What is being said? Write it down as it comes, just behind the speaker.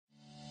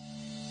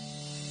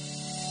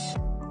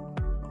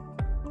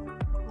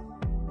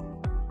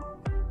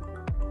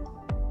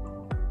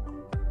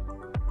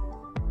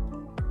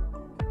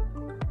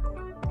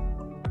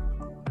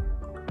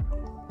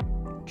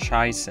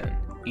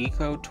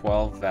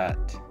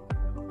ECO-12Vet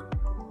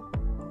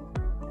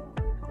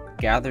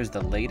gathers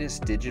the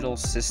latest digital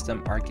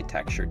system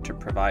architecture to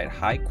provide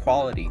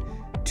high-quality,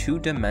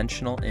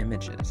 two-dimensional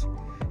images.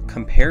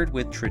 Compared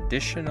with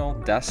traditional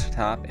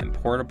desktop and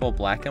portable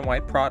black and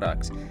white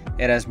products,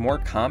 it has more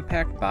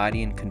compact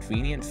body and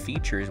convenient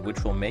features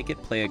which will make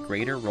it play a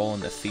greater role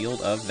in the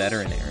field of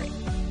veterinary.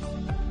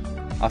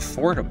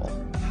 Affordable,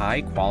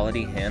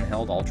 high-quality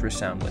handheld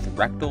ultrasound with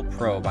rectal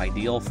probe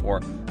ideal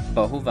for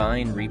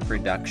bovine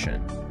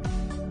reproduction.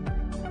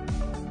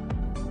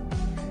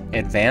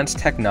 Advanced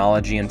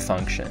technology and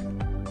function.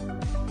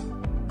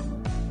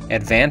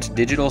 Advanced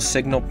digital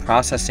signal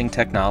processing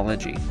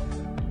technology.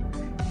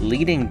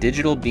 Leading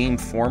digital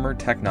beamformer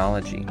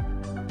technology.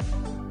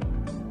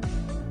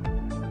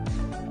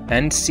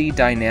 NC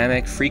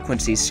dynamic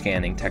frequency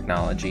scanning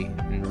technology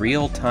and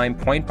real-time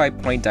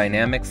point-by-point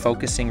dynamic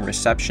focusing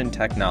reception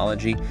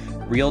technology,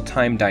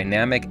 real-time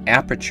dynamic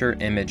aperture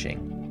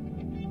imaging.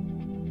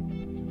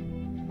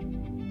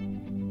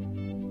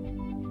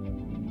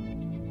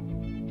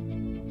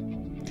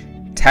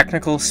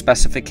 Technical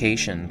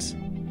specifications.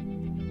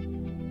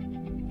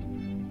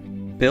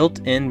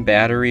 Built-in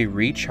battery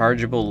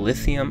rechargeable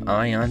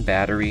lithium-ion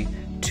battery,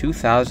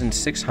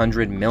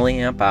 2,600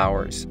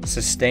 mAh,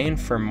 sustained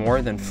for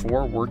more than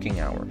 4 working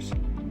hours.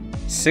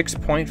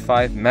 6.5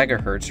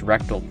 MHz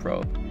rectal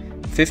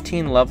probe,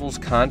 15 levels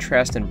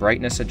contrast and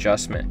brightness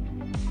adjustment.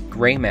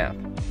 Gray map,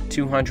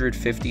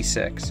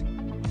 256.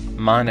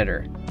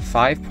 Monitor,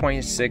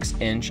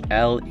 5.6-inch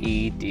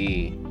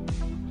LED.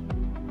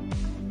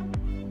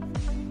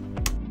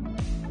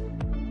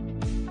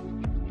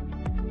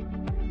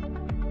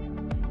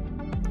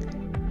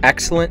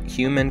 Excellent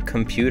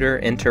human-computer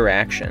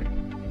interaction.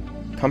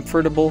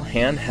 Comfortable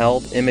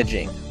handheld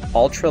imaging.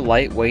 Ultra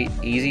lightweight,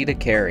 easy to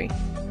carry.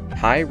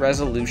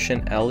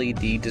 High-resolution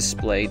LED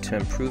display to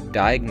improve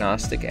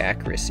diagnostic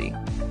accuracy.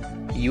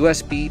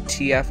 USB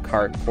TF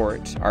card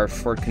ports are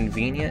for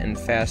convenient and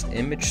fast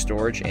image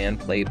storage and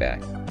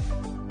playback.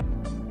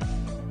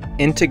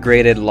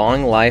 Integrated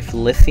long-life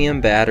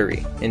lithium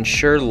battery.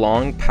 Ensure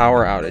long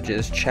power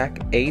outages. Check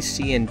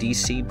AC and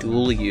DC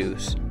dual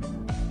use.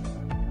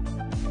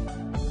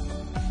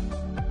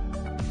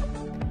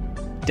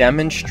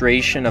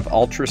 Demonstration of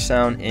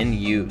ultrasound in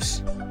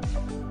use.